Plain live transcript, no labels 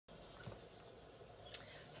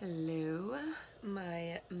Hello,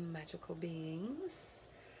 my magical beings.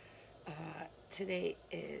 Today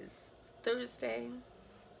is Thursday.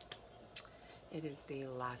 It is the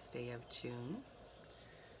last day of June,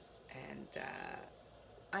 and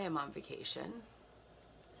I am on vacation.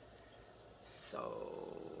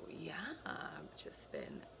 So, yeah, I've just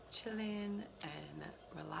been chilling and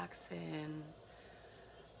relaxing,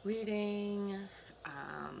 reading,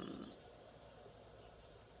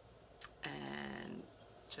 and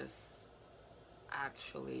just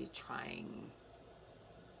actually trying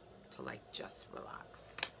to just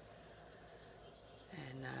relax.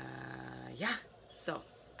 And yeah, so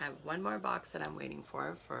I have one more box that I'm waiting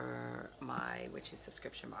for my witchy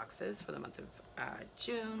subscription boxes for the month of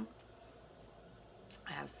June.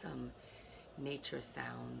 I have some nature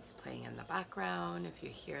sounds playing in the background if you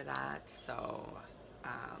hear that. So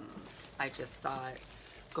I just thought,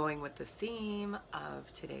 going with the theme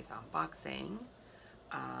of today's unboxing,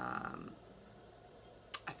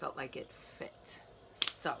 I felt like it fit.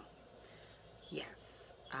 So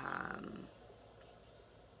yes, I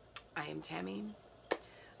am Tammy.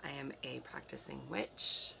 I am a practicing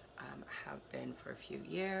witch. Have been for a few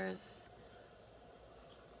years.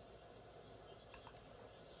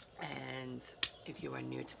 And if you are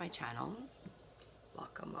new to my channel,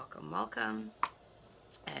 welcome, welcome, welcome.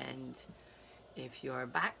 And if you're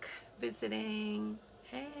back visiting,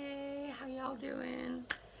 hey, how y'all doing?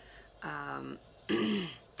 On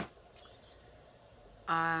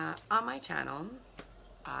my channel,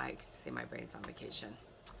 I can say my brain's on vacation.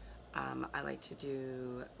 I like to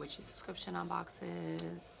do witchy subscription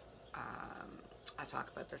unboxes. I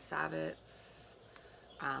talk about the Sabbats.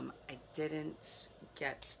 I didn't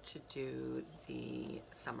get to do the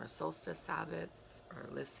summer solstice Sabbath or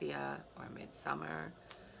Lithia or midsummer,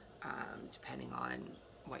 depending on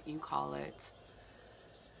what you call it.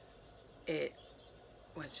 It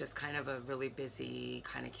was just kind of a really busy,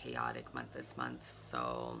 kind of chaotic month this month,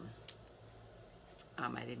 so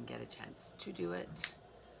I didn't get a chance to do it.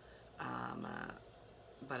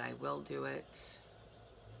 But I will do it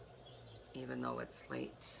even though it's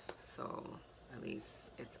late, so at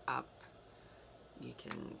least it's up. You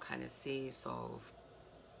can kind of see, so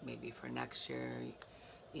maybe for next year,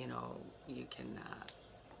 you know, you can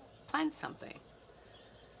plan something.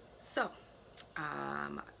 So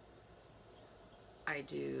I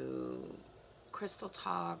do crystal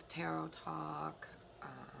talk, tarot talk.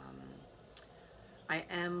 I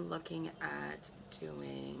am looking at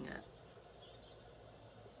doing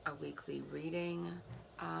a weekly reading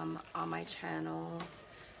on my channel,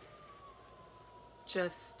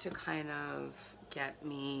 just to kind of get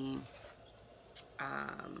me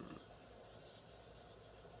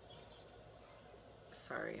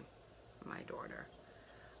sorry, my daughter,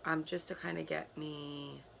 just to kind of get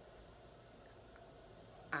me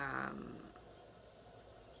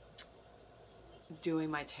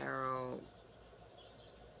doing my tarot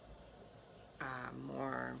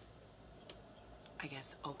more, I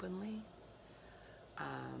guess, openly.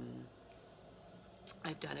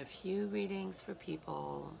 I've done a few readings for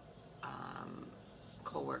people,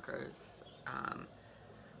 co-workers,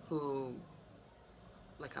 who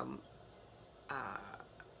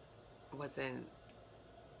wasn't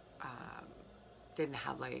didn't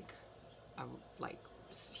have a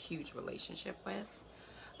huge relationship with,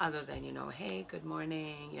 other than, you know, hey, good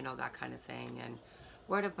morning, you know, that kind of thing, and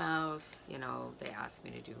word of mouth, you know, they asked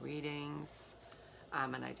me to do readings,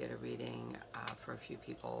 and I did a reading for a few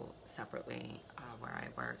people separately where I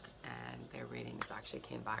work, and their readings actually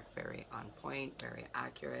came back very on point, very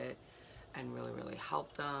accurate, and really, really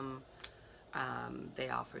helped them. They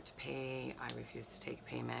offered to pay. I refused to take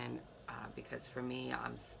payment because for me,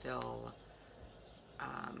 I'm still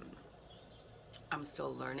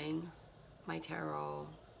learning my tarot,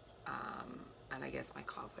 and I guess my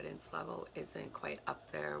confidence level isn't quite up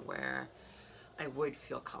there where I would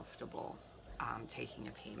feel comfortable taking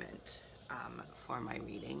a payment for my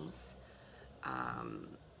readings. I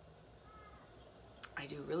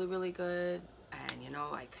do really, really good, and, you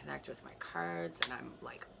know, I connect with my cards, and I'm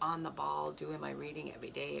on the ball doing my reading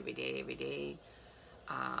every day, every day, every day.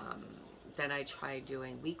 Then I try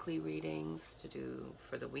doing weekly readings to do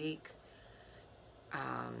for the week.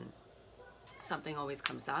 Something always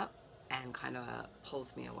comes up and kind of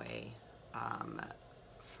pulls me away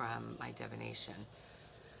from my divination.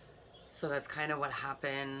 So that's kind of what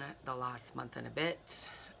happened the last month and a bit.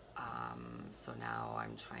 So now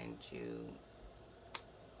I'm trying to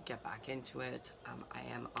get back into it. I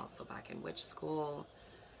am also back in witch school.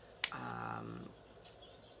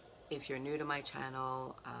 If you're new to my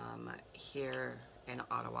channel, here in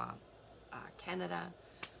Ottawa, Canada,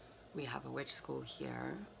 we have a witch school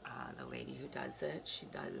here. The lady who does it,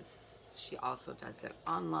 she also does it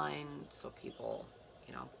online, so people,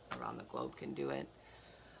 you know, around the globe can do it.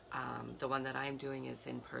 The one that I'm doing is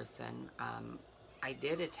in person. I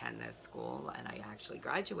did attend this school, and I actually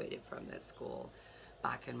graduated from this school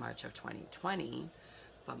back in March of 2020,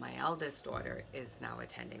 but my eldest daughter is now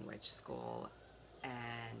attending witch school,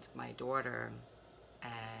 and my daughter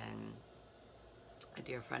and a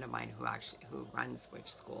dear friend of mine who runs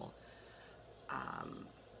witch school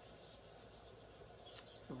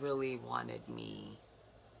really wanted me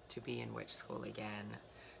to be in witch school again,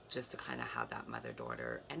 just to kind of have that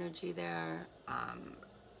mother-daughter energy there,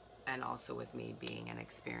 and also with me being an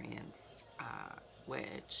experienced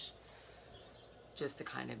witch, just to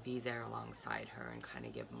kind of be there alongside her and kind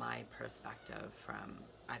of give my perspective from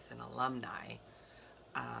as an alumni.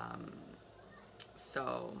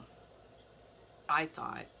 So I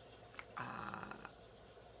thought,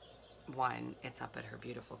 one, it's up at her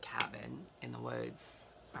beautiful cabin in the woods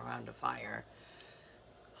around a fire.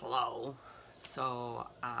 Hello. So,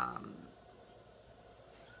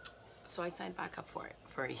 so I signed back up for it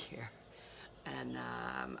for a year, and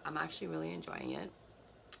I'm actually really enjoying it.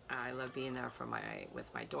 I love being there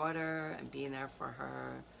with my daughter and being there for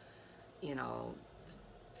her, you know,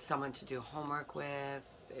 someone to do homework with.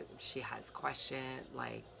 If she has questions,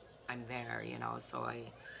 like, I'm there, you know, so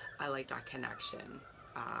I like that connection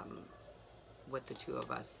with the two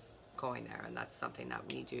of us going there, and that's something that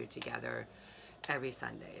we do together every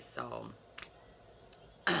Sunday. So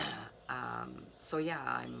so yeah,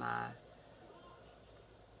 I'm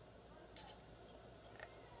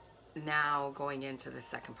now going into the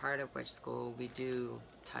second part of witch school. We do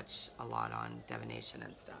touch a lot on divination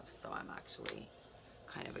and stuff, so I'm actually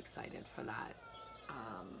kind of excited for that.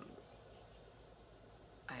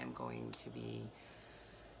 I am going to be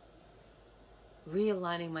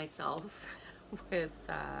realigning myself with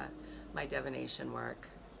my divination work,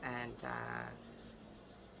 and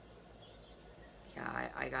yeah,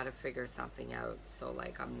 I gotta figure something out, so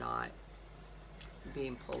like I'm not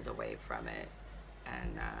being pulled away from it.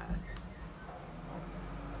 And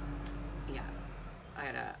yeah,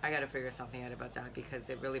 I gotta figure something out about that, because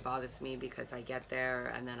it really bothers me, because I get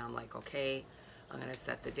there and then I'm like, okay, I'm gonna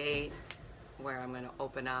set the date where I'm gonna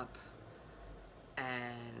open up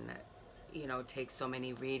and, you know, take so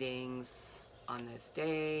many readings on this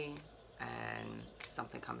day, and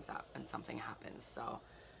something comes up and something happens. So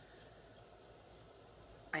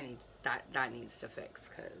I need that needs to fix,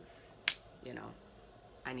 because, you know,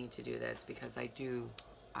 I need to do this, because I do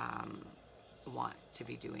want to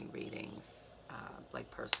be doing readings, like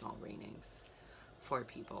personal readings for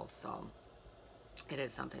people. So it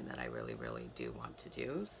is something that I really, really do want to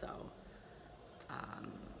do. So,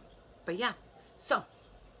 but yeah, so,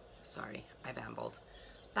 sorry, I babbled.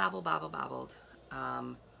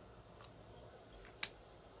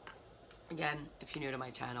 Again, if you're new to my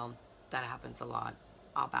channel, that happens a lot.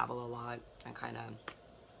 I'll babble a lot and kind of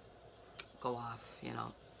go off, you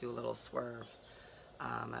know, do a little swerve.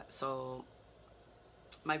 So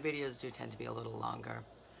my videos do tend to be a little longer,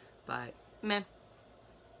 but meh,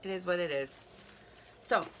 it is what it is.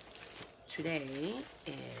 So today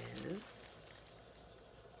is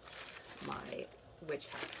my Witch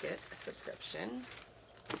Casket subscription.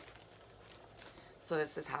 So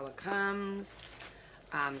this is how it comes.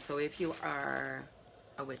 So if you are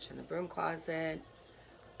a witch in the broom closet,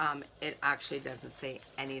 it actually doesn't say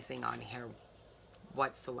anything on here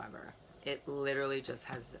whatsoever. It literally just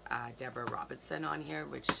has Deborah Robinson on here,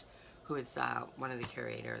 who is one of the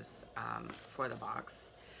curators for the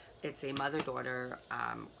box. It's a mother-daughter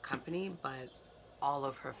company, but all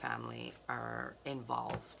of her family are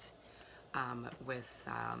involved with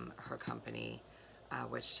her company,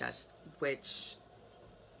 which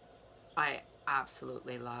I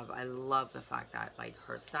absolutely love. I love the fact that, like,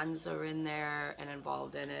 her sons are in there and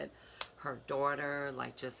involved in it, her daughter,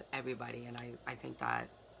 like, just everybody. And I think that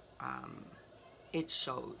it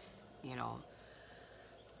shows, you know.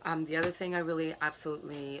 The other thing I really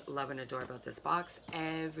absolutely love and adore about this box,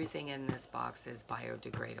 everything in this box is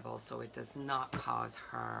biodegradable, so it does not cause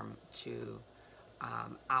harm to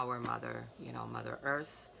our mother, you know, Mother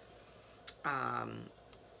Earth. And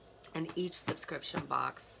each subscription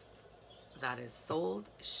box that is sold,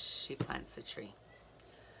 she plants a tree.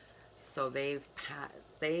 So they've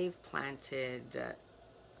planted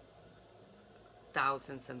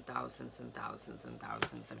thousands and thousands and thousands and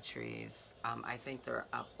thousands of trees. I think they're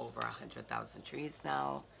up over 100,000 trees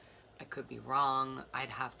now. I could be wrong. I'd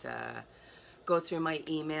have to go through my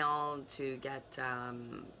email to get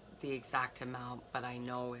the exact amount, but I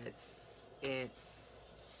know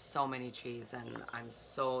it's so many trees, and I'm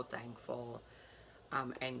so thankful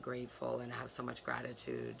and grateful, and have so much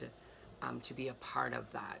gratitude to be a part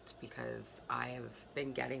of that, because I have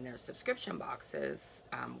been getting their subscription boxes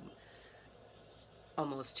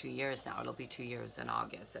almost 2 years now. It'll be 2 years in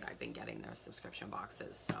August that I've been getting their subscription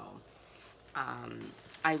boxes. So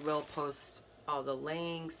I will post all the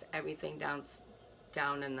links, everything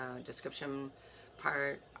down in the description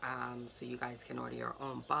part, so you guys can order your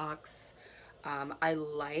own box. I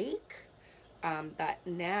like that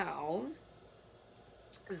now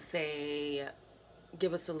they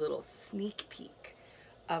give us a little sneak peek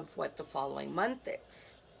of what the following month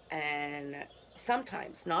is. And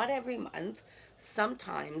sometimes, not every month,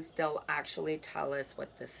 sometimes they'll actually tell us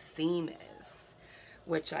what the theme is,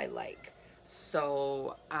 which I like.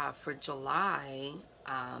 So for July,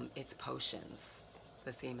 it's potions.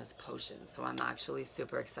 The theme is potions. So I'm actually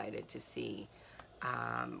super excited to see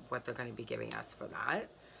what they're going to be giving us for that.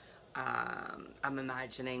 I'm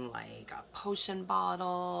imagining like a potion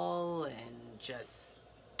bottle and just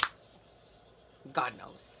God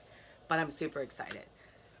knows. But I'm super excited.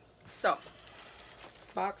 So,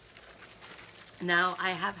 box. Now,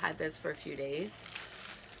 I have had this for a few days.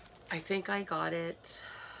 I think I got it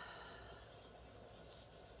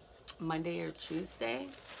Monday or Tuesday.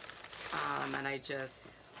 And I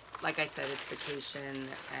just, like I said, it's vacation,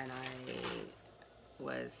 and I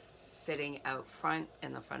was sitting out front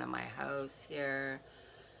in the front of my house here,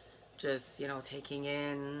 just, you know, taking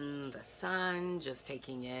in the sun, just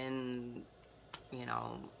taking in, you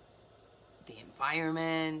know, the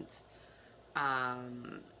environment,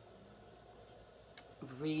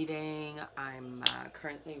 reading. I'm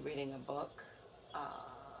currently reading a book,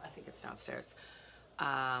 I think it's downstairs,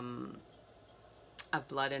 of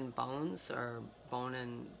Blood and Bones, or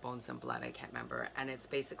Bones and Blood, I can't remember, and it's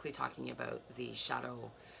basically talking about the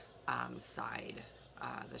shadow side,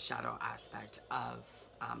 the shadow aspect of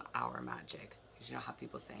our magic. Because you know how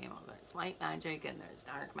people say, oh, there's light magic and there's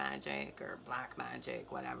dark magic or black magic,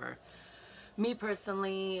 whatever. Me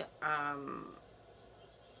personally, I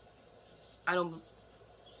don't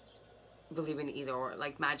believe in either or.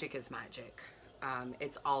 Like, magic is magic.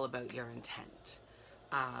 It's all about your intent,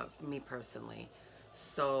 me personally.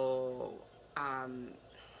 So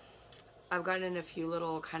I've gotten in a few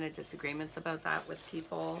little kind of disagreements about that with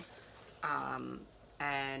people.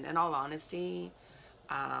 And in all honesty,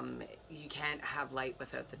 you can't have light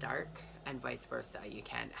without the dark, and vice versa. You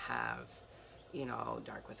can't have, you know,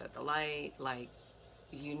 dark without the light. Like,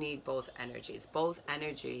 you need both energies. Both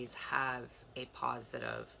energies have a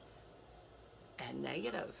positive and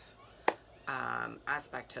negative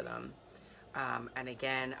aspect to them. And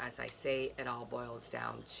again, as I say, it all boils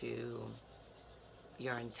down to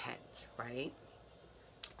your intent, right?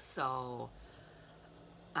 So,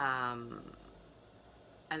 and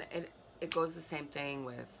it goes the same thing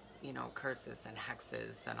with, you know, curses and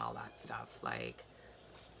hexes and all that stuff. Like,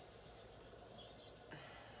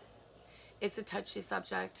 it's a touchy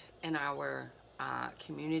subject in our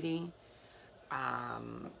community,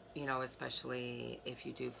 you know, especially if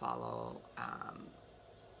you do follow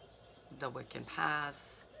the Wiccan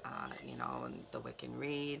path, you know, and the Wiccan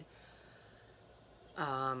read.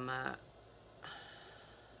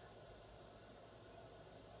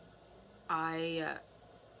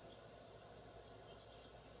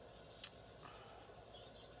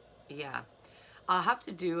 Yeah, I'll have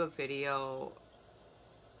to do a video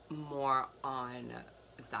more on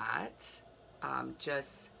that.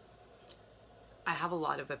 Just, I have a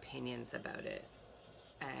lot of opinions about it,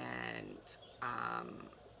 and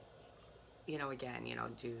you know, again, you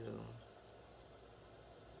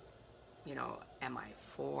know, am I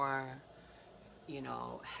for, you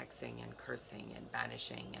know, hexing and cursing and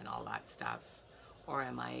banishing and all that stuff, or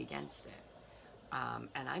am I against it?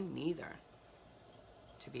 And I'm neither,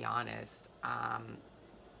 to be honest.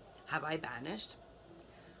 Have I banished?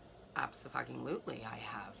 Abso-fucking-lutely, I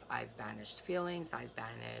have. I've banished feelings. I've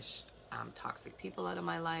banished toxic people out of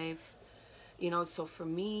my life. You know, so for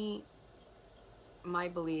me, my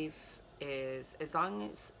belief is, as long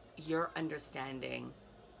as you're understanding,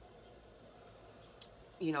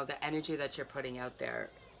 you know, the energy that you're putting out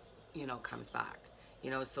there, you know, comes back.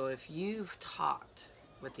 You know, so if you've talked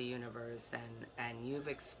with the universe and you've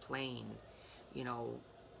explained, you know,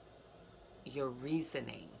 your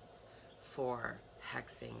reasoning for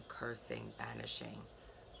hexing, cursing, banishing,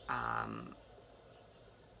 and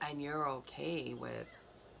you're okay with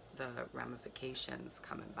the ramifications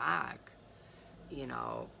coming back, you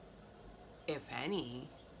know, if any,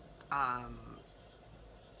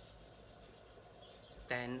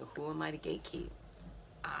 then who am I to gatekeep?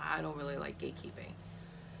 I don't really like gatekeeping.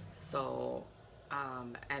 So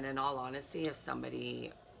And in all honesty, if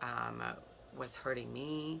somebody was hurting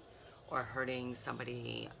me or hurting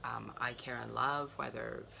somebody I care and love,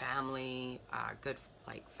 whether family, good,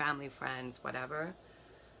 like family, friends, whatever,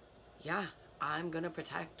 yeah, I'm going to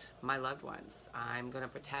protect my loved ones. I'm going to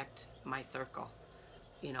protect my circle,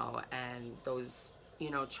 you know, and those, you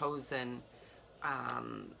know, chosen,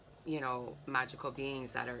 you know, magical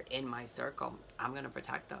beings that are in my circle. I'm going to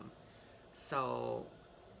protect them. So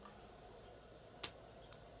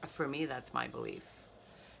for me, that's my belief,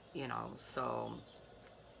 you know. So,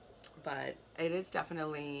 but it is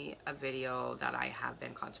definitely a video that I have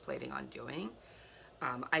been contemplating on doing.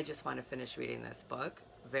 I just want to finish reading this book.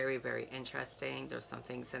 Very, very interesting. There's some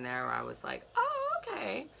things in there where I was like, oh,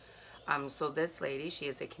 okay. So this lady, she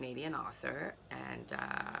is a Canadian author, and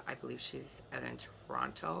I believe she's out in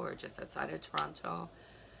Toronto or just outside of Toronto.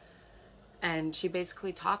 And she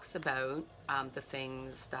basically talks about the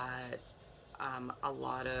things that a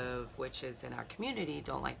lot of witches in our community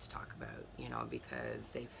don't like to talk about, you know, because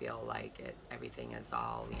they feel like everything is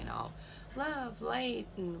all, you know, love, light,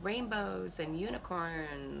 and rainbows, and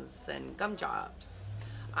unicorns, and gumdrops.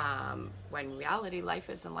 When in reality, life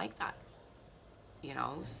isn't like that, you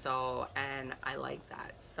know. So, and I like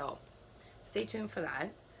that. So, stay tuned for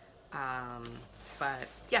that. But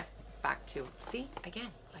yeah, back to, see, again,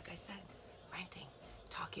 like I said, ranting,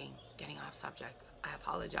 talking, getting off subject. I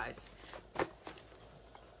apologize.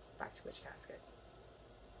 Back to Witch Casket.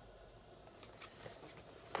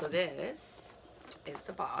 So this is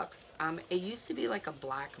the box. It used to be like a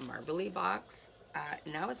black marbly box.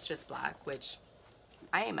 Now it's just black, which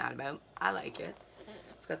I ain't mad about. I like it.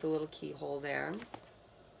 It's got the little keyhole there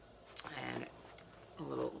and a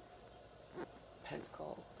little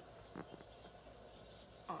pentacle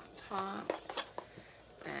on top,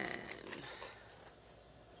 and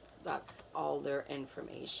that's all their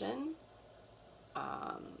information.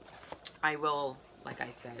 I will, like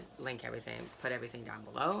I said, link everything, put everything down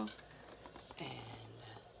below, and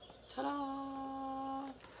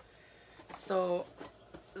ta-da! So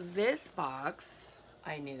this box,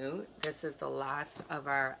 I knew this is the last of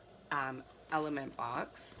our element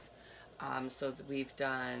box. So we've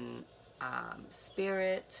done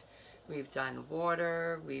spirit, we've done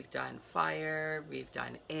water, we've done fire, we've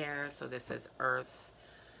done air, so this is earth.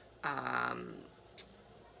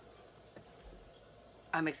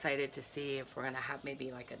 I'm excited to see if we're going to have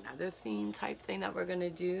maybe like another theme type thing that we're going to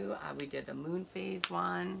do. We did the moon phase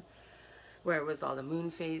one, where it was all the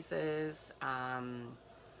moon phases.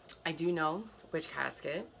 I do know Witch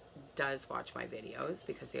Casket does watch my videos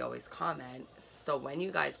because they always comment. So when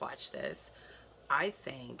you guys watch this, I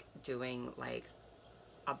think doing like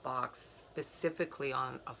a box specifically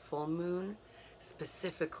on a full moon,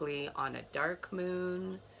 specifically on a dark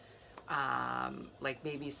moon, like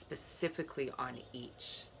maybe specifically on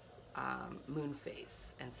each moon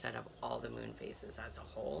phase instead of all the moon phases as a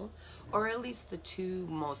whole, or at least the two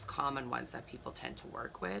most common ones that people tend to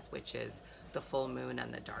work with, which is the full moon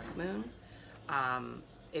and the dark moon.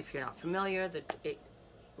 If you're not familiar, it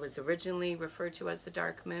was originally referred to as the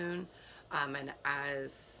dark moon, and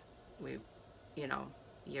as we, you know,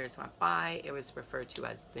 years went by, it was referred to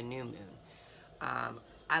as the new moon.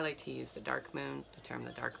 I like to use the dark moon, the term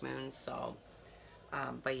the dark moon, so,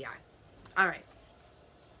 but yeah. All right.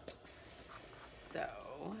 So,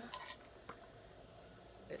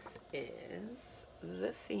 this is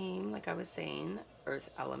the theme, like I was saying, Earth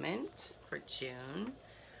Element for June.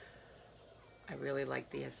 I really like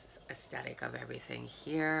the aesthetic of everything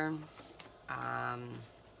here.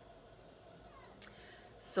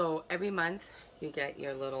 So every month you get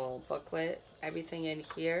your little booklet. Everything in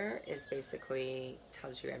here is basically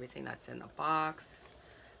tells you everything that's in the box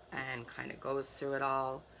and kind of goes through it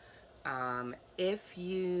all. If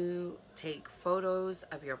you take photos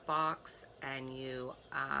of your box and you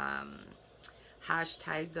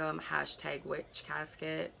hashtag them, hashtag Witch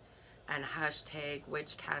Casket and hashtag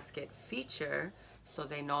Witch Casket feature, so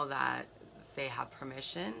they know that they have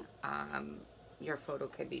permission, your photo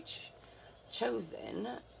could be chosen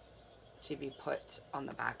to be put on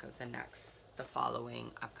the back of the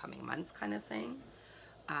following upcoming months kind of thing.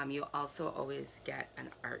 You also always get an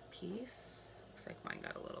art piece. Looks like mine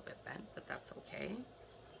got a little bit bent, but that's okay.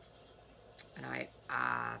 And I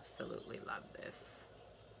absolutely love this.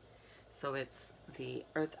 So it's the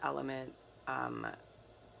Earth Element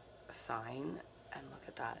sign, and look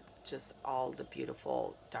at that, just all the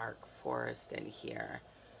beautiful dark forest in here.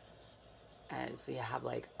 And so you have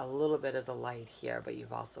like a little bit of the light here, but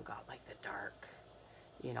you've also got like the dark,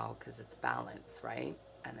 you know, because it's balanced, right?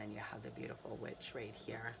 And then you have the beautiful witch right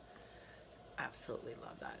here. Absolutely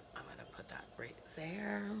love that. I'm going to put that right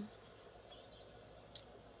there.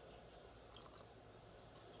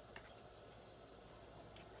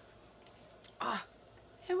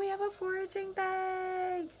 have a foraging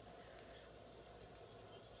bag.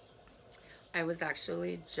 I was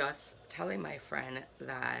actually just telling my friend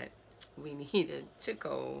that we needed to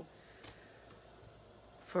go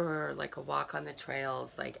for like a walk on the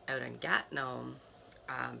trails, like out in Gatineau,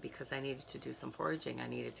 because I needed to do some foraging. I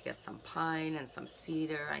needed to get some pine and some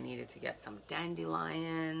cedar. I needed to get some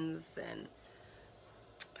dandelions, and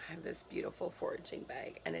I have this beautiful foraging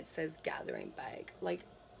bag, and it says gathering bag. Like,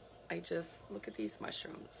 I just, look at these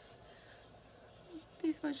mushrooms.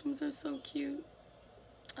 These mushrooms are so cute.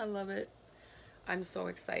 I love it. I'm so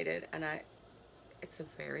excited, and it's a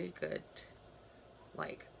very good,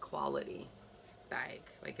 like, quality bag.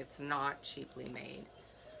 Like, it's not cheaply made.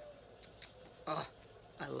 Oh,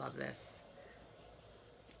 I love this.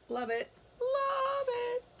 Love it. Love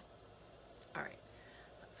it. All right,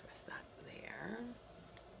 let's rest that there.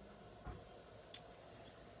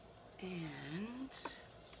 And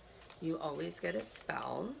you always get a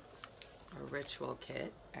spell or ritual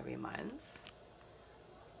kit every month.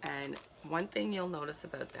 And one thing you'll notice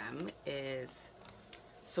about them is,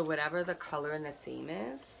 so whatever the color and the theme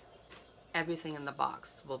is, everything in the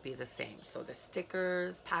box will be the same. So the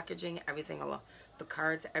stickers, packaging, everything, the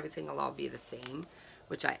cards, everything will all be the same,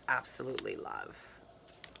 which I absolutely love.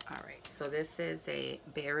 All right, so this is a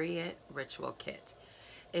Bury It Ritual Kit.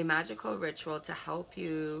 A magical ritual to help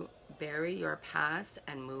you bury your past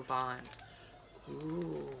and move on.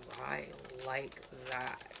 Ooh, I like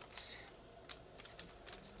that.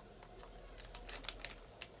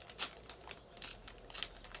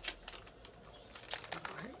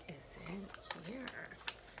 What is in here?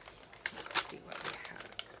 Let's see what we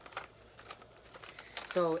have.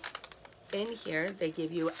 So in here, they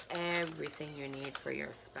give you everything you need for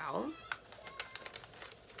your spell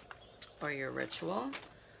or your ritual.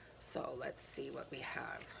 So let's see what we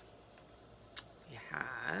have. We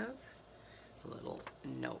have a little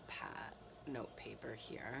note paper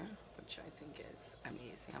here, which I think is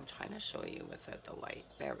amazing. I'm trying to show you without the light.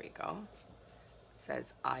 There we go. It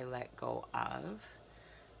says, I let go of.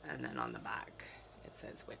 And then on the back, it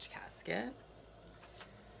says Witch Casket.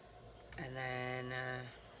 And then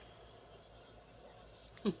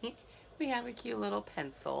we have a cute little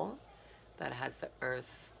pencil that has the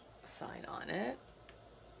earth sign on it.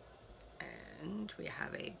 And we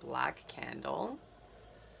have a black candle.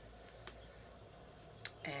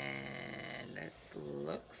 And this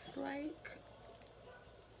looks like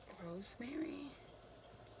rosemary.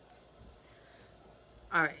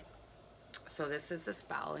 All right. So this is a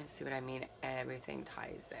spell, and see what I mean? Everything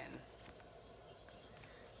ties in.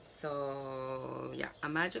 So yeah, a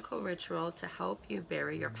magical ritual to help you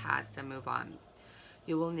bury your past and move on.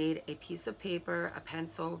 You will need a piece of paper, a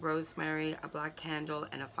pencil, rosemary, a black candle,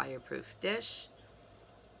 and a fireproof dish.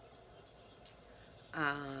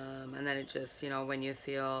 And then it just, you know, when you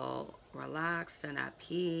feel relaxed and at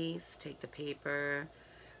peace, take the paper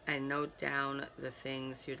and note down the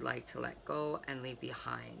things you'd like to let go and leave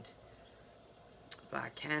behind.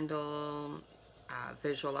 Black candle,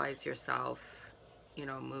 visualize yourself, you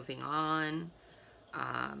know, moving on,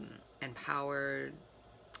 empowered,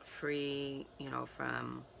 free, you know,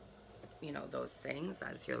 from, you know, those things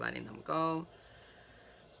as you're letting them go.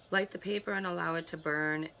 Light the paper and allow it to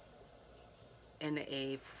burn in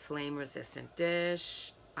a flame resistant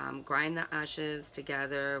dish. Grind the ashes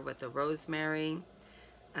together with the rosemary,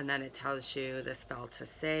 and then it tells you the spell to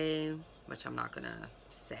say, which I'm not gonna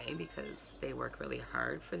say because they work really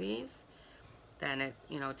hard for these. Then it,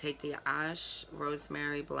 you know, take the ash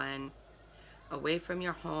rosemary blend away from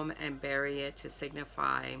your home and bury it to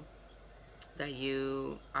signify that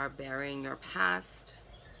you are burying your past.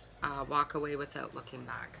 Walk away without looking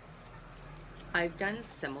back. I've done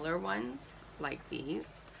similar ones like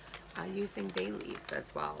these using bay leaves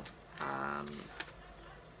as well.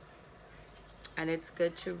 And it's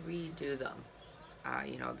good to redo them,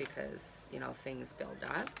 you know, because, you know, things build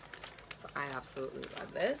up. So I absolutely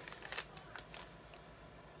love this.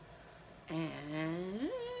 And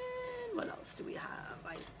what else do we have?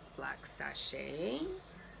 Black sachet.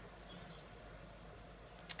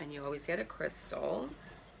 And you always get a crystal.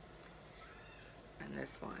 And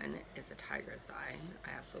this one is a tiger's eye.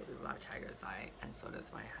 I absolutely love tiger's eye, and so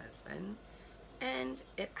does my husband. And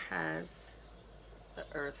it has the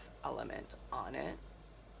earth element on it.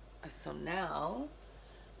 So now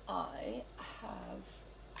I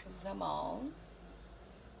have them all.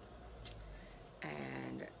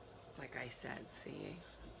 And like I said, see,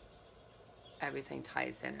 everything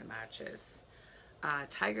ties in and matches.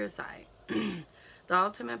 Tiger's eye. The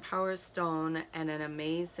ultimate power stone and an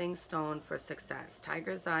amazing stone for success.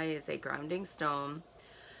 Tiger's eye is a grounding stone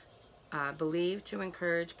Believed to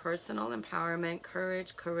encourage personal empowerment,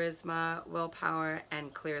 courage, charisma, willpower,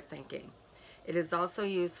 and clear thinking. It is also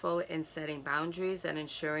useful in setting boundaries and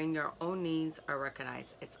ensuring your own needs are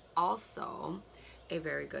recognized. It's also a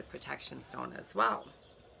very good protection stone as well.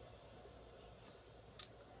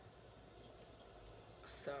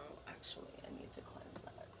 So actually I need to cleanse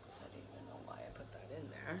that because I didn't even know why I put that in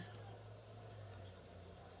there.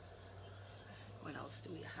 What else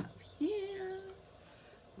do we have here?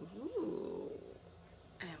 Ooh.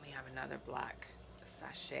 And we have another black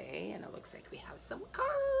sachet, and it looks like we have some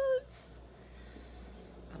cards.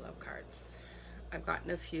 I love cards. I've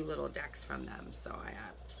gotten a few little decks from them, so I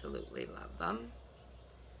absolutely love them.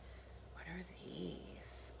 What are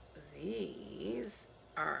these? These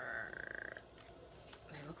are,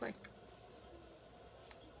 they look like,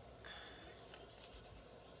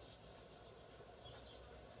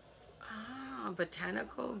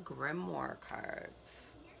 botanical grimoire cards.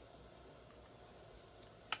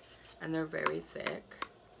 And they're very thick,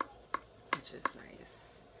 which is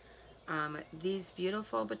nice. These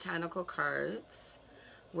beautiful botanical cards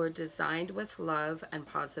were designed with love and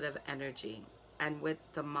positive energy and with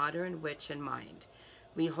the modern witch in mind.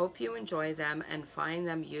 We hope you enjoy them and find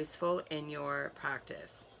them useful in your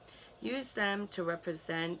practice. Use them to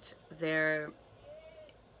represent their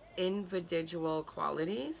individual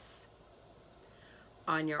qualities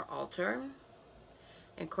on your altar.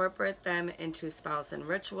 Incorporate them into spells and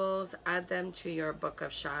rituals. Add them to your book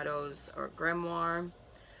of shadows or grimoire.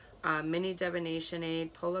 Mini divination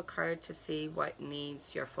aid. Pull a card to see what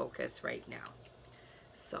needs your focus right now.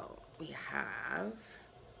 So we have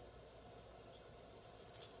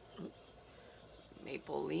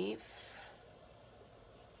maple leaf,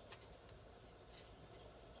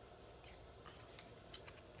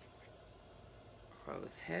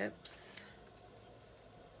 rose hips,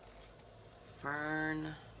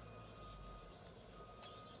 fern,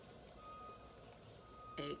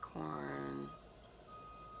 acorn,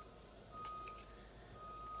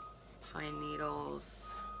 pine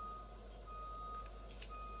needles,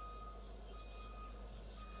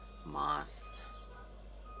 moss,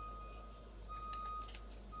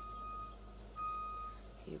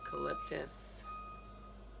 eucalyptus,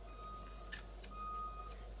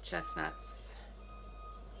 chestnuts,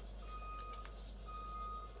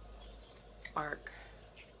 bark,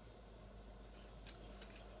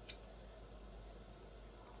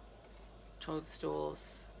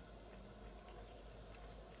 toadstools,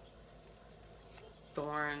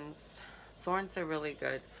 thorns. Thorns are really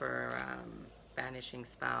good for banishing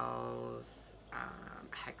spells,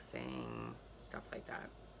 hexing, stuff like that.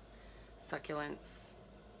 Succulents,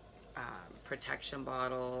 protection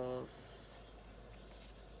bottles.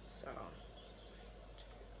 So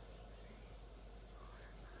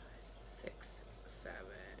 6, 7,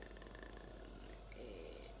 8,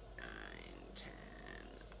 9, 10,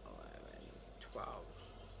 11, 12.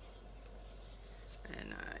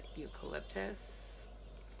 And eucalyptus.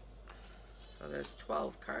 So there's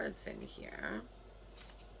 12 cards in here.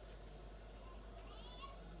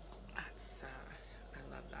 That's,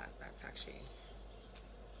 I love that. That's actually,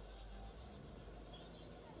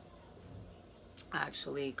 I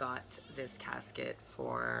actually got this casket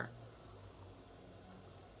for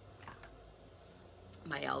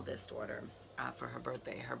my eldest daughter for her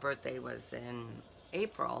birthday. Her birthday was in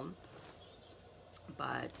April,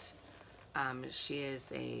 but she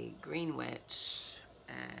is a green witch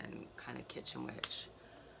and kind of kitchen witch.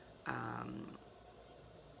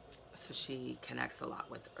 So she connects a lot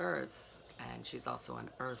with earth, and she's also an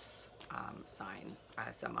earth sign,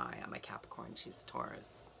 as am I. I'm a Capricorn, she's a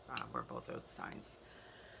Taurus. We're both earth signs.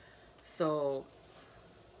 So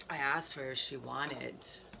I asked her if she wanted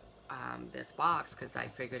this box, because I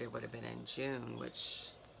figured it would have been in June, which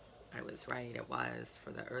I was right, it was,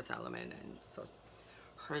 for the earth element. And so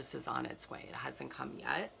hers is on its way. It hasn't come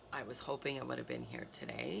yet. I was hoping it would have been here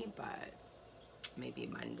today, but maybe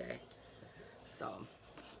Monday. So,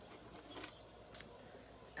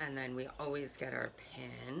 and then we always get our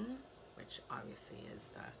pin, which obviously is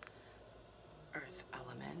the earth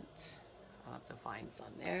element. I'll have the vines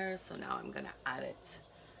on there. So now I'm gonna add it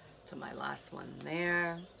to my last one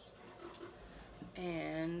there.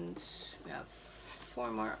 And we have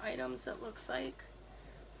 4 more items, it looks like.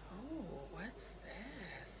 Oh, what's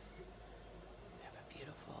this? We have a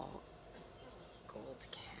beautiful gold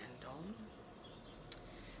candle.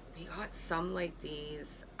 We got some like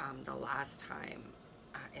these the last time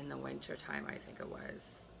in the winter time, I think it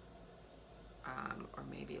was, or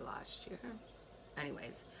maybe last year.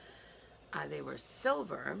 Anyways, they were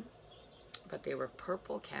silver, but they were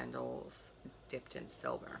purple candles dipped in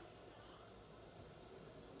silver.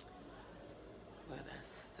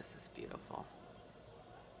 beautiful.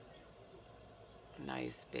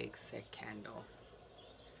 Nice big thick candle.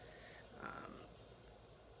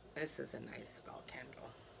 This is a nice spell candle.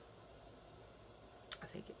 I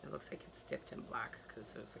think it looks like it's dipped in black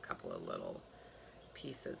because there's a couple of little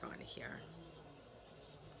pieces on here.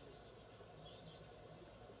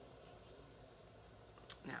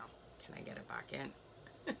 Now, can I get it back in?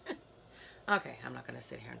 Okay, I'm not going to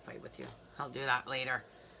sit here and fight with you. I'll do that later.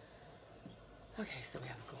 Okay, so we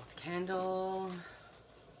have a gold candle.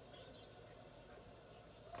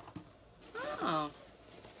 Oh.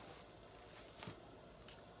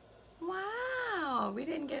 Wow, we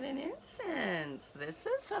didn't get an incense. This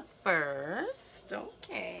is a first.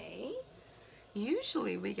 Okay.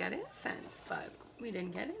 Usually we get incense, but we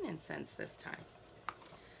didn't get an incense this time.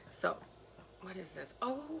 So, what is this?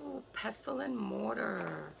 Oh, pestle and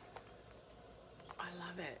mortar. I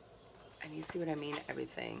love it. And you see what I mean?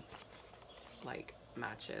 Everything like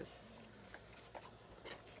matches.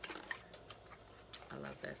 I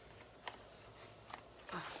love this.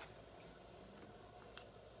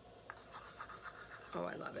 Oh,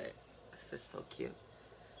 I love it. This is so cute.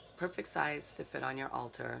 Perfect size to fit on your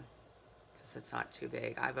altar because it's not too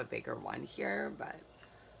big. I have a bigger one here, but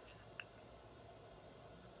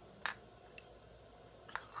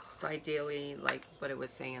so ideally, like what it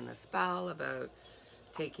was saying in the spell about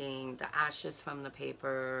taking the ashes from the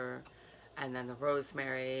paper and then the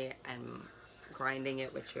rosemary and grinding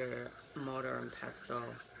it with your mortar and pestle.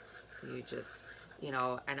 So you just, you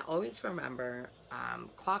know, and always remember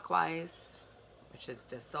clockwise, which is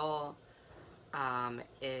dissol,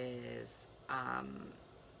 is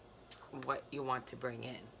what you want to bring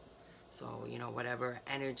in. So, you know, whatever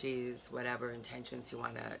energies, whatever intentions you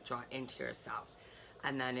want to draw into yourself.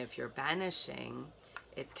 And then if you're banishing,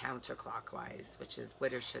 it's counterclockwise, which is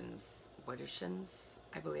Widdershins,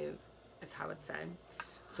 I believe is how it's said.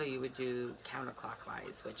 So you would do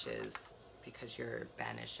counterclockwise, which is because you're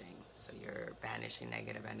banishing. So you're banishing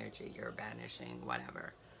negative energy, you're banishing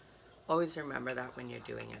whatever. Always remember that when you're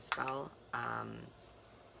doing a spell.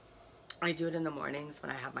 I do it in the mornings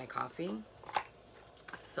when I have my coffee.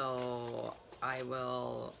 So I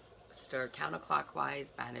will stir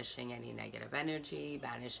counterclockwise, banishing any negative energy,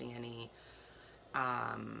 banishing any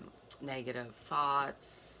negative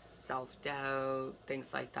thoughts, self-doubt,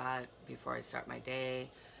 things like that before I start my day.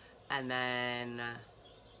 And then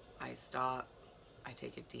I stop, I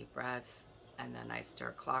take a deep breath, and then I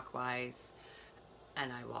stir clockwise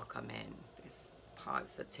and I welcome in this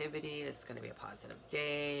positivity. This is going to be a positive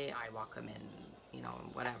day. I welcome in, you know,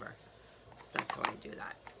 whatever. So that's how I do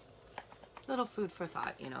that. Little food for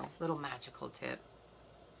thought, you know, little magical tip.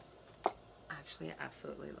 Actually, I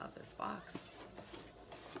absolutely love this box.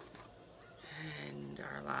 And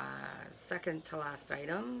our second to last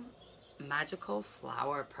item, magical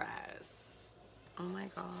flower press. Oh my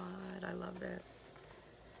god, I love this.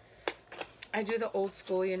 I do the old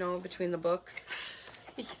school, you know, between the books.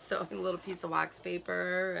 So a little piece of wax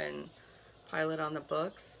paper and pile it on the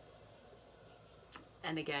books.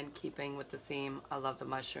 And again, keeping with the theme, I love the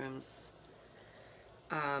mushrooms.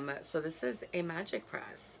 So this is a magic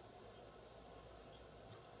press.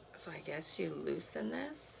 So I guess you loosen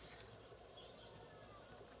this.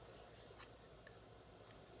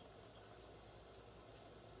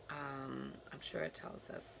 I'm sure it tells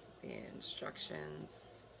us the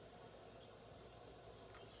instructions.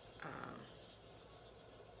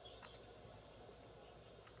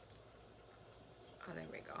 Oh, there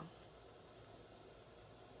we go.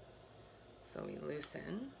 So we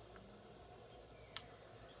loosen.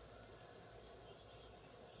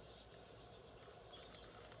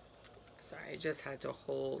 Sorry, I just had to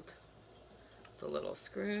hold the little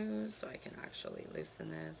screws so I can actually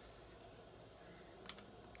loosen this.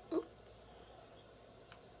 Oop.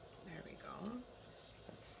 There we go.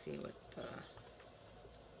 Let's see what the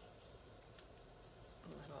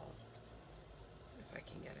little, if I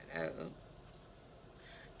can get it out.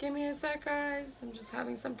 Give me a sec, guys. I'm just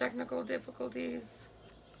having some technical difficulties.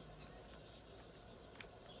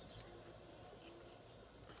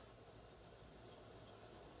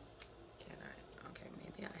 Okay,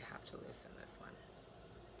 maybe I have to loosen this one.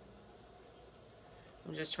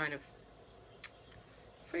 I'm just trying to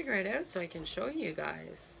figure it out so I can show you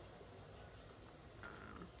guys.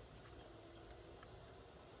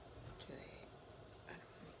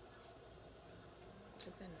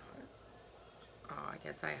 Does it not? Oh, I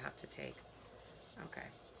guess I have to take. Okay.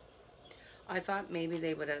 I thought maybe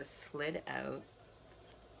they would have slid out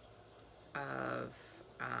of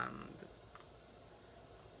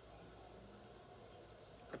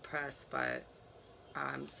the press, but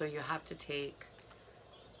so you have to take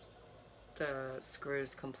the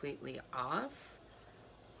screws completely off.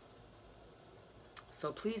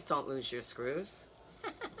 So please don't lose your screws.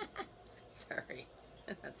 Sorry,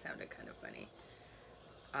 that sounded kind of funny.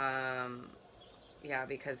 Yeah,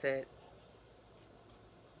 because it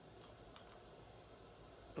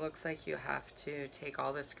looks like you have to take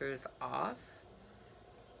all the screws off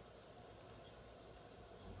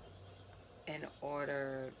in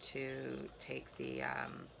order to take the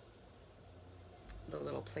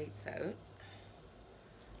little plates out.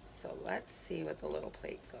 So let's see what the little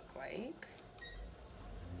plates look like.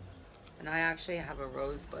 And I actually have a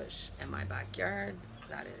rose bush in my backyard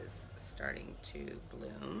that is starting to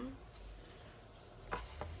bloom.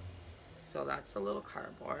 So that's a little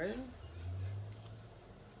cardboard.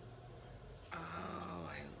 Oh,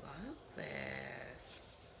 I love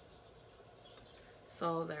this.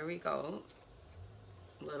 So there we go.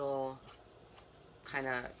 Little kind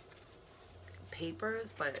of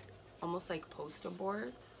papers, but almost like poster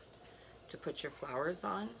boards to put your flowers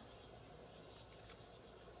on.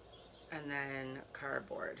 And then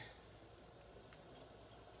cardboard.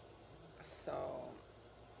 So,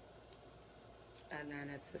 and then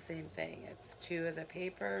it's the same thing. It's 2 of the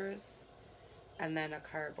papers and then a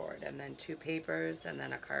cardboard, and then 2 papers and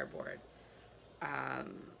then a cardboard. I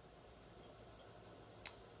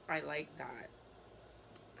like that.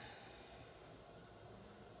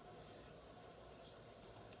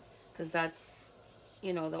 Because that's,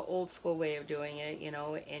 you know, the old school way of doing it. You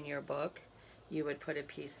know, in your book, you would put a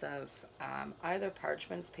piece of either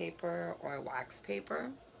parchment paper or wax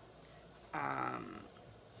paper.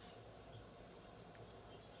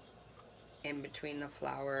 In between the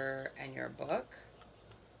flower and your book,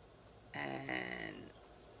 and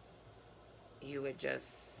you would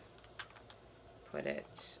just put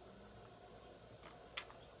it,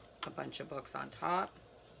 a bunch of books on top.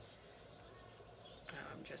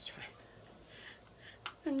 I'm just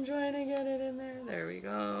I'm trying to get it in there. There we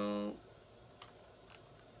go.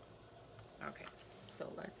 Okay,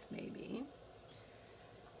 so let's maybe,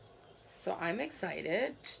 so I'm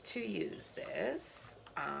excited to use this.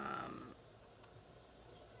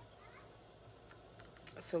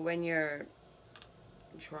 So when you're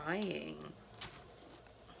drying,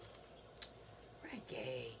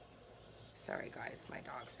 Reggae, sorry guys, my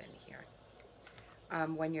dog's in here.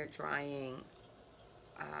 When you're drying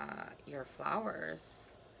your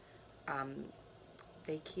flowers,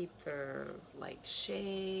 they keep their like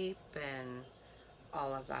shape and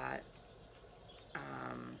all of that.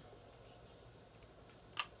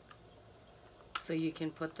 So you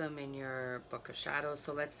can put them in your book of shadows.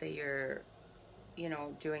 So let's say you're, you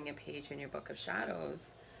know, doing a page in your book of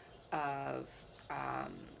shadows of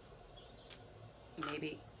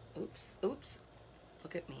maybe, oops,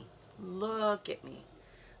 look at me,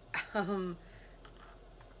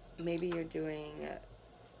 maybe you're doing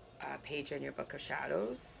a page in your book of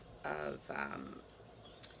shadows of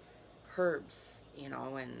herbs, you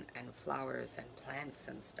know, and flowers and plants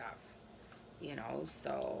and stuff, you know,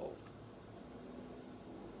 so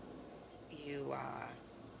you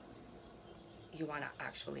want to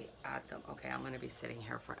actually add them. Okay, I'm going to be sitting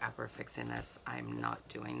here forever fixing this. I'm not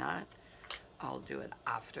doing that. I'll do it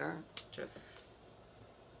after. Just,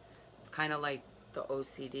 it's kind of like the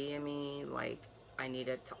OCD in me. Like, I need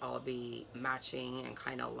it to all be matching and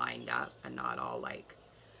kind of lined up and not all like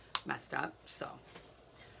messed up. So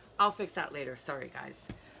I'll fix that later. Sorry, guys.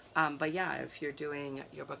 But yeah, if you're doing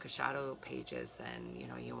your book of shadow pages and, you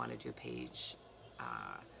know, you want to do page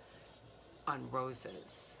on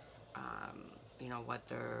roses, you know, what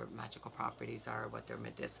their magical properties are, what their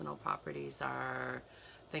medicinal properties are,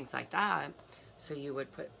 things like that. So you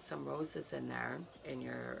would put some roses in there in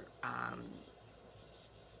your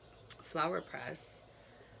flower press,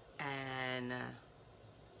 and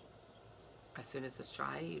as soon as it's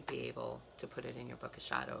dry, you'd be able to put it in your book of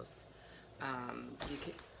shadows.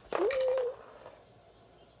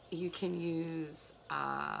 You can use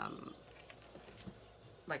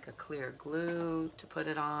like a clear glue to put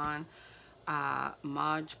it on.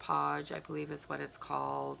 Mod Podge, I believe is what it's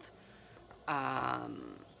called.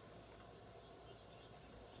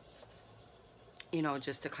 You know,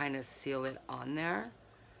 just to kind of seal it on there.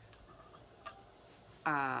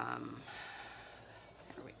 There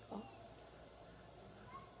we go.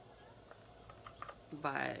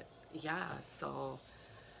 But yeah, so,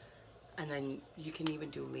 and then you can even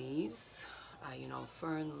do leaves, you know,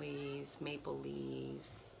 fern leaves, maple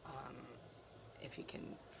leaves, if you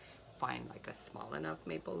can find like a small enough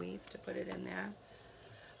maple leaf to put it in there.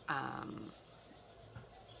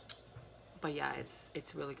 But yeah,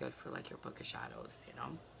 it's really good for like your book of shadows, you know.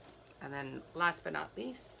 And then last but not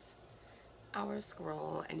least, hour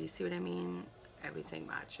scroll, and you see what I mean? Everything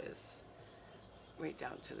matches right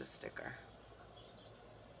down to the sticker.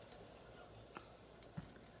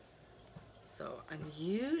 So I'm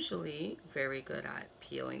usually very good at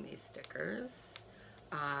peeling these stickers,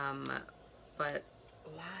 but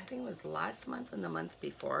I think it was last month and the month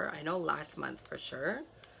before, I know last month for sure,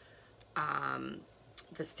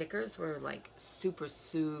 the stickers were like super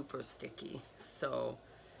sticky, so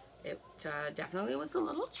it definitely was a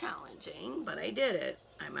little challenging, but I did it.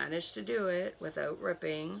 I managed to do it without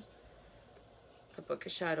ripping the Book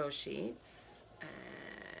of Shadow sheets, and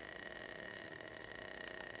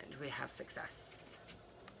we have success.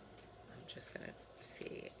 I'm just gonna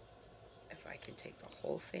see if I can take the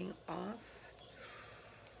whole thing off.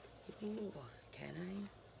 Ooh, can I?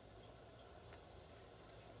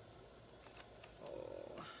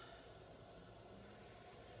 Oh.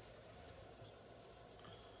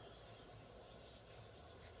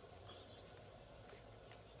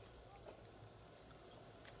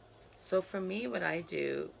 So for me, what I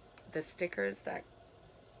do, the stickers that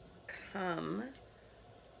come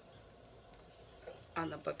on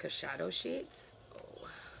the Book of Shadow sheets, oh.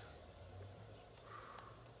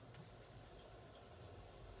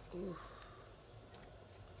 Ooh.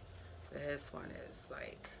 This one is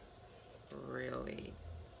like really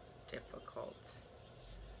difficult.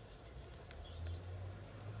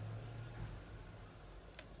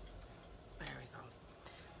 There we go.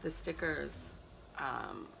 The stickers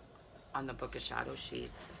on the Book of Shadow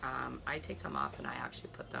sheets, I take them off and I actually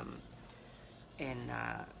put them in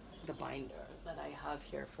the binder that I have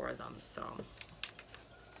here for them. So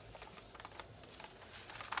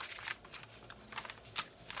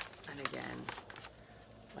and again,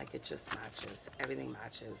 like it just matches. Everything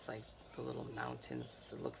matches. Like the little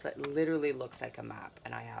mountains. It looks like, literally looks like a map,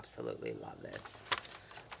 and I absolutely love this.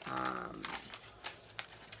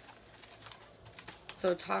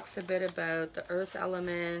 So it talks a bit about the earth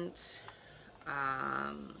element.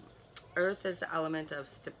 Earth is the element of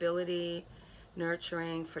stability,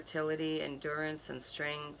 nurturing, fertility, endurance, and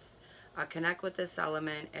strength. Connect with this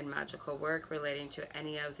element in magical work relating to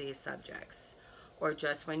any of these subjects, or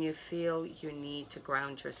just when you feel you need to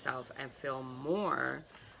ground yourself and feel more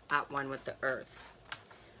at one with the earth.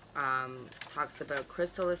 Talks about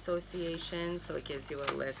crystal association, so it gives you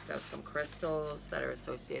a list of some crystals that are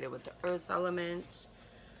associated with the earth element.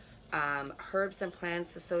 Herbs and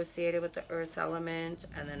plants associated with the earth element,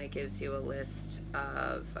 and then it gives you a list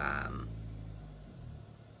of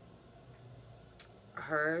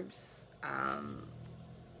herbs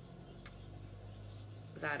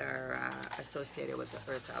that are associated with the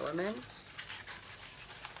earth element.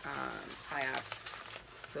 I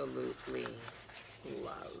absolutely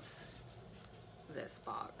love this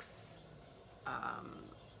box.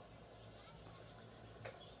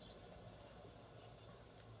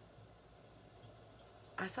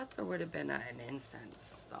 I thought there would have been an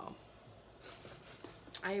incense though.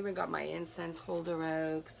 I even got my incense holder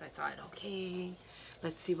out because I thought, okay,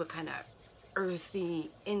 let's see what kind of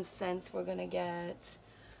earthy incense we're gonna get.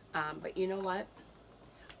 But you know what?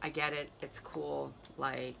 I get it. It's cool.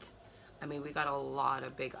 Like, I mean, we got a lot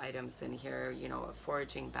of big items in here. You know, a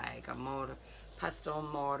foraging bag, a mortar, pestle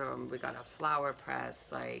mortar. We got a flower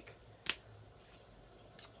press, like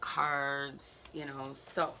cards. You know,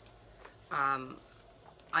 so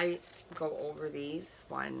I go over these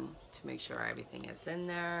one to make sure everything is in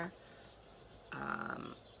there. I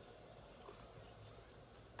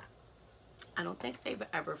don't think they've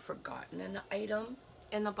ever forgotten an item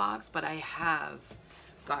in the box, but I have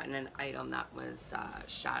gotten an item that was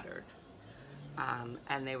shattered.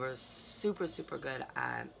 And they were super good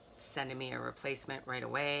at sending me a replacement right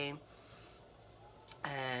away,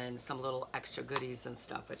 and some little extra goodies and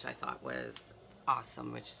stuff, which I thought was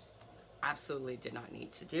awesome, which absolutely did not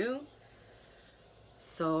need to do.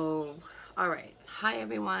 So, all right. Hi,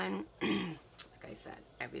 everyone. Like I said,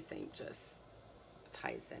 everything just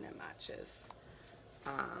ties in and matches.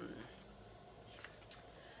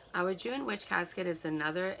 Our June Witch Casket is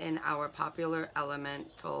another in our popular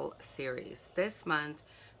elemental series. This month,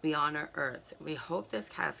 we honor Earth. We hope this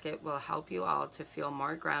casket will help you all to feel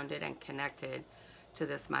more grounded and connected to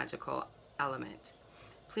this magical element.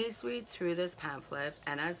 Please read through this pamphlet,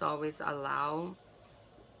 and as always,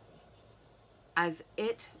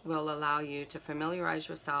 it will allow you to familiarize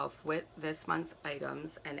yourself with this month's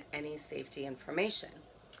items and any safety information.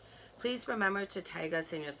 Please remember to tag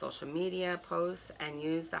us in your social media posts and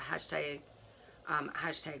use the hashtag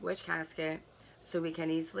 #WitchCasket so we can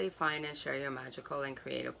easily find and share your magical and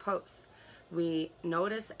creative posts. We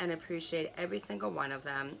notice and appreciate every single one of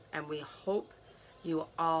them, and we hope you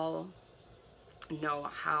all know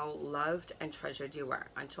how loved and treasured you are.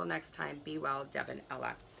 Until next time, be well, Deb and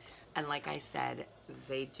Ella. And like I said,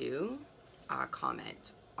 they do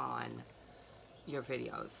comment on your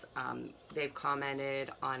videos. They've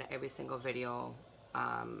commented on every single video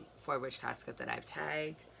for Witch Casket that I've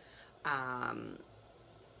tagged.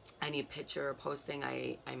 Any picture posting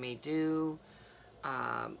I may do.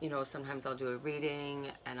 You know, sometimes I'll do a reading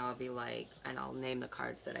and I'll be like, and I'll name the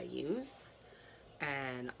cards that I use.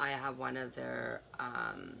 And I have one of their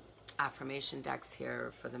affirmation decks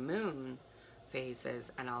here for the moon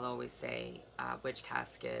phases, and I'll always say Witch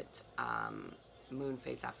Casket moon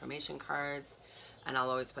phase affirmation cards, and I'll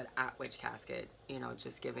always put at Witch Casket, you know,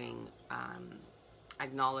 just giving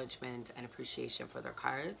acknowledgement and appreciation for their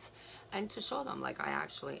cards, and to show them like I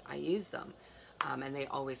use them, and they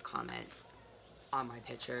always comment on my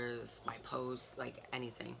pictures, my posts, like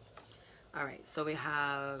anything. All right, so we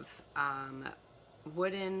have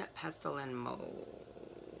wooden pestle and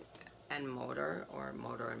mortar, or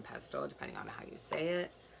mortar and pestle, depending on how you say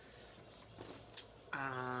it.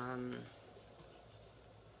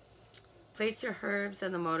 Place your herbs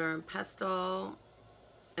in the mortar and pestle,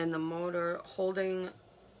 and the mortar, holding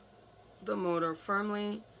the mortar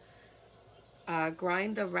firmly.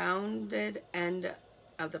 Grind the rounded end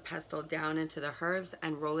of the pestle down into the herbs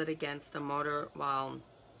and roll it against the mortar while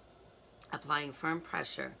applying firm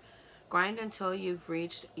pressure. Grind until you've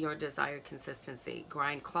reached your desired consistency.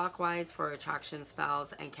 Grind clockwise for attraction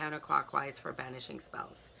spells and counterclockwise for banishing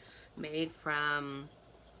spells. Made from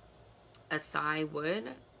acai wood,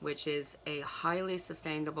 which is a highly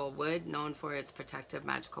sustainable wood known for its protective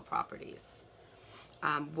magical properties.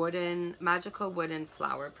 Magical wooden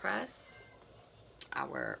flower press.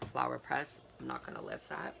 Our flower press, I'm not going to lift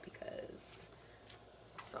that because,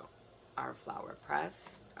 so our flower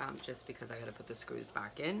press, just because I got to put the screws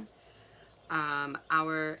back in.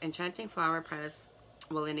 Our enchanting flower press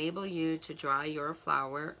will enable you to dry your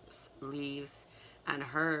flowers, leaves, and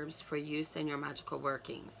herbs for use in your magical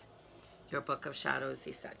workings. Your book of shadows,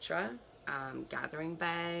 etc. Gathering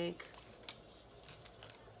bag.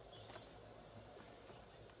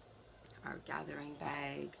 Our gathering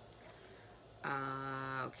bag.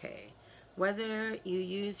 Okay. Whether you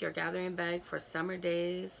use your gathering bag for summer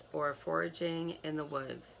days or foraging in the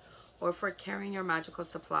woods, or for carrying your magical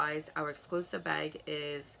supplies, our exclusive bag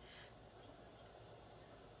is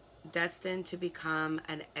destined to become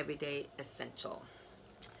an everyday essential.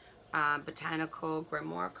 Botanical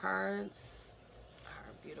grimoire cards.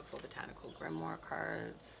 Our beautiful botanical grimoire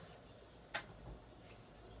cards.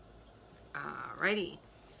 Alrighty.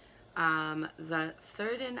 The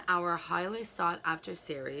third in our highly sought after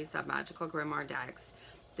series of magical grimoire decks,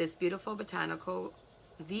 these beautiful botanical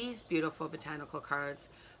cards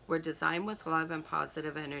were designed with love and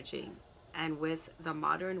positive energy, and with the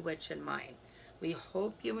modern witch in mind. We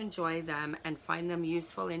hope you enjoy them and find them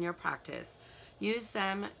useful in your practice. Use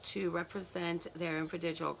them to represent their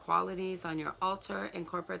individual qualities on your altar,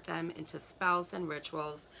 incorporate them into spells and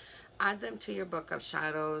rituals, add them to your book of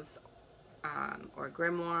shadows or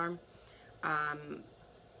grimoire.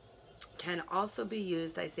 Can also be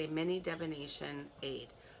used as a mini divination aid.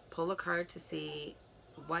 Pull a card to see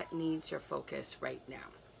what needs your focus right now.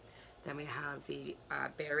 Then we have the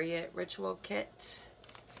Bury It Ritual Kit.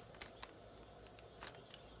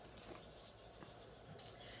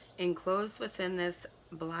 Enclosed within this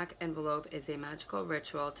black envelope is a magical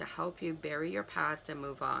ritual to help you bury your past and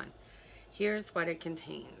move on. Here's what it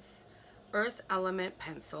contains. Earth Element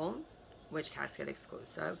Pencil, Witch Casket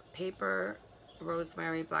exclusive, paper,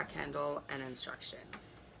 rosemary, black candle, and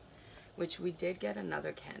instructions. Which we did get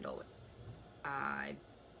another candle. I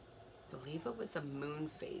believe it was a moon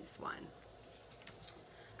phase one.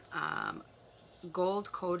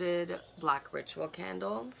 Gold coated black ritual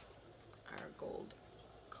candle. Our gold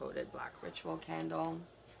coated black ritual candle.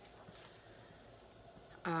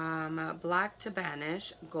 Black to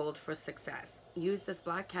banish, gold for success. Use this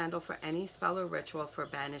black candle for any spell or ritual for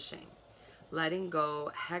banishing, letting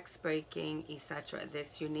go, hex breaking, etc.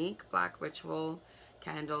 This unique black ritual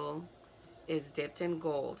candle is dipped in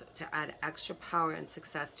gold to add extra power and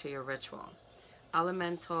success to your ritual.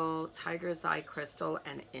 Elemental Tiger's Eye crystal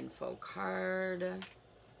and info card.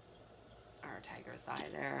 Our Tiger's Eye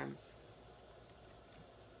there.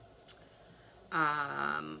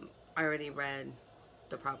 I already read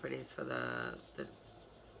the properties for the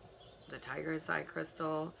Tiger's Eye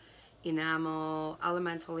crystal. Enamel,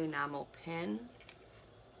 elemental enamel pin.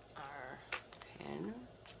 Our pin.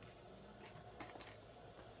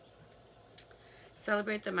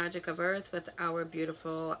 Celebrate the magic of earth with our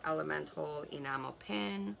beautiful elemental enamel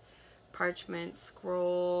pin. Parchment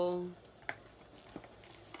scroll.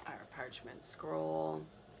 Our parchment scroll.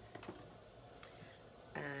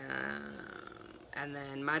 And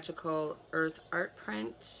then magical earth art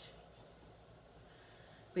print.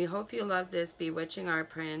 We hope you love this bewitching art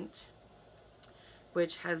print,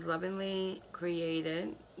 which was lovingly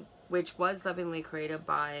created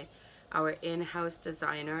by our in-house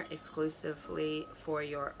designer exclusively for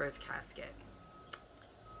your earth casket.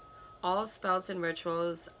 All spells and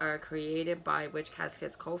rituals are created by Witch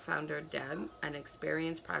Casket's co-founder Deb, an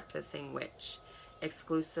experienced practicing witch,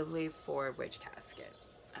 exclusively for Witch Casket.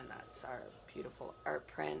 And that's our beautiful art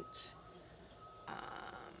print.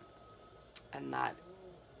 And that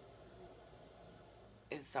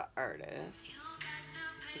is the artist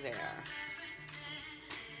there.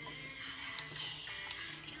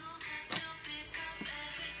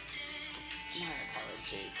 My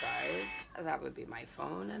apologies, guys. That would be my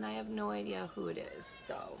phone, and I have no idea who it is.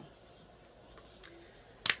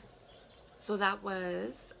 So that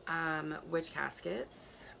was Witch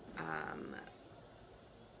Casket's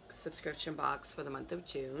subscription box for the month of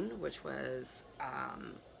June, which was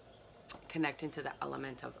connecting to the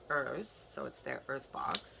element of earth. So it's their earth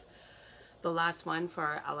box. The last one for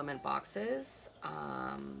our element boxes.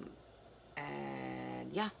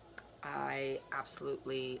 And yeah, I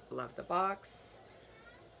absolutely love the box.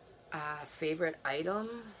 Favorite item?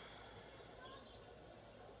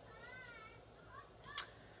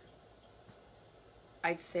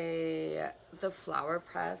 I'd say the flower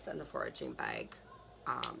press and the foraging bag.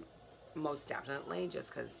 Most definitely,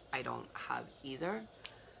 just because I don't have either.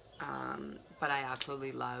 But I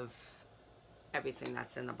absolutely love everything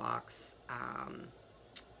that's in the box.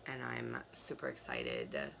 And I'm super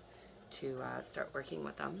excited to start working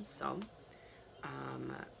with them. So,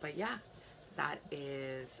 but yeah, that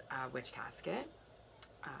is Witch Casket.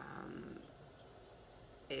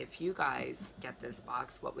 If you guys get this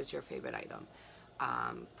box, what was your favorite item?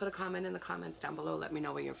 Put a comment in the comments down below. Let me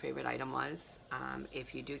know what your favorite item was.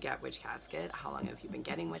 If you do get Witch Casket, how long have you been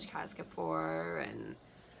getting Witch Casket for? And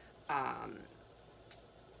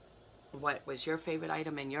what was your favorite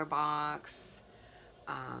item in your box?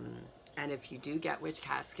 And if you do get Witch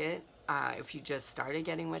Casket, if you just started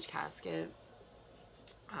getting Witch Casket,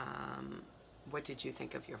 what did you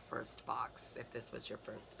think of your first box, if this was your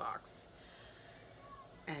first box?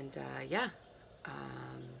 And yeah,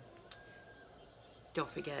 don't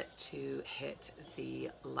forget to hit the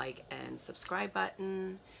like and subscribe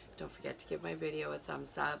button. Don't forget to give my video a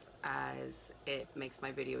thumbs up, as it makes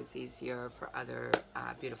my videos easier for other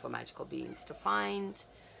beautiful magical beings to find,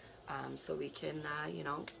 so we can, you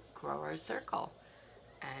know, grow our circle.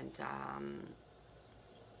 And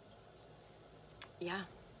yeah,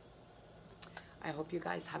 I hope you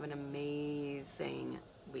guys have an amazing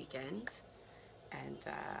weekend. And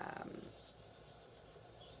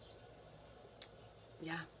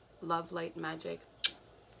yeah, love, light, and magic.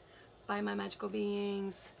 Bye, my magical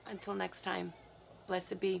beings. Until next time,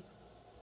 blessed be.